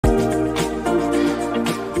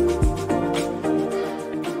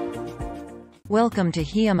Welcome to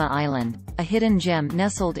Hiiumaa Island, a hidden gem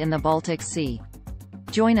nestled in the Baltic Sea.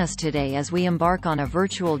 Join us today as we embark on a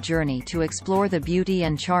virtual journey to explore the beauty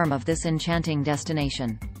and charm of this enchanting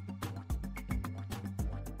destination.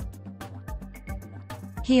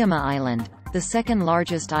 Hiiumaa Island, the second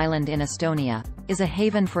largest island in Estonia, is a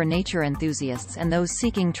haven for nature enthusiasts and those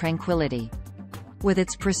seeking tranquility. With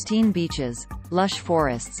its pristine beaches, lush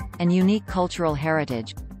forests, and unique cultural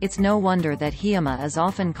heritage, it's no wonder that Hiiumaa is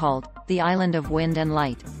often called the Island of Wind and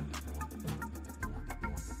Light.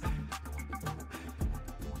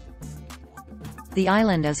 The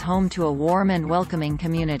island is home to a warm and welcoming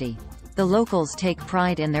community. The locals take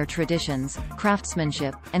pride in their traditions,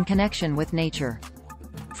 craftsmanship, and connection with nature.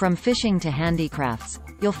 From fishing to handicrafts,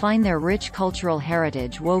 you'll find their rich cultural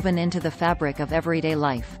heritage woven into the fabric of everyday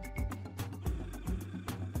life.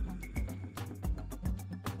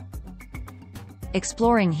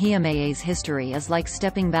 Exploring Hiiumaa's history is like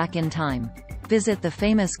stepping back in time. Visit the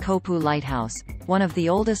famous Kopu Lighthouse, one of the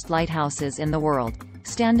oldest lighthouses in the world,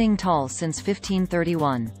 standing tall since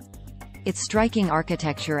 1531. Its striking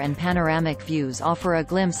architecture and panoramic views offer a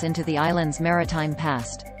glimpse into the island's maritime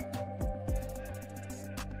past.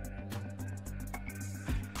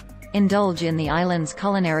 Indulge in the island's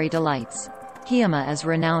culinary delights. Hiiumaa is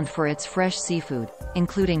renowned for its fresh seafood,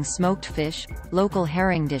 including smoked fish, local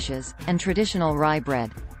herring dishes, and traditional rye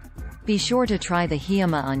bread. Be sure to try the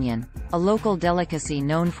Hiiumaa onion, a local delicacy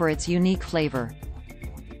known for its unique flavor.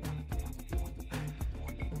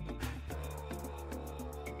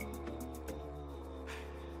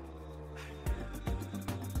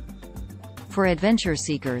 For adventure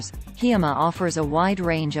seekers, Hiiumaa offers a wide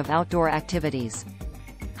range of outdoor activities.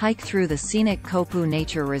 Hike through the scenic Kopu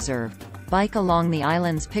Nature Reserve, bike along the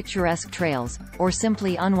island's picturesque trails, or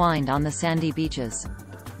simply unwind on the sandy beaches.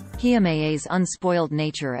 Hiiumaa's unspoiled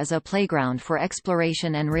nature is a playground for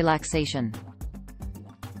exploration and relaxation.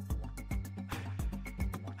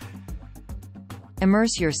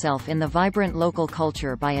 Immerse yourself in the vibrant local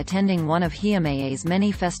culture by attending one of Hiiumaa's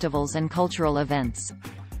many festivals and cultural events.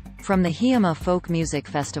 From the Hiiumaa Folk Music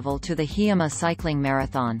Festival to the Hiiumaa Cycling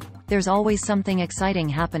Marathon, there's always something exciting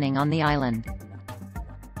happening on the island.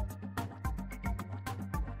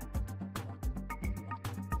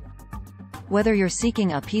 Whether you're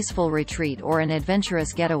seeking a peaceful retreat or an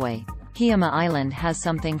adventurous getaway, Hiiumaa Island has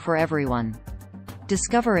something for everyone.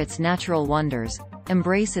 Discover its natural wonders,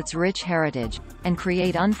 embrace its rich heritage, and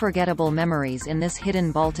create unforgettable memories in this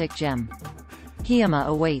hidden Baltic gem. Hiiumaa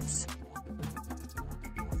awaits.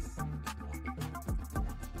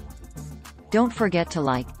 Don't forget to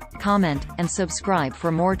like, comment, and subscribe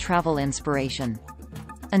for more travel inspiration.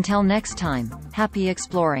 Until next time, happy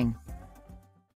exploring!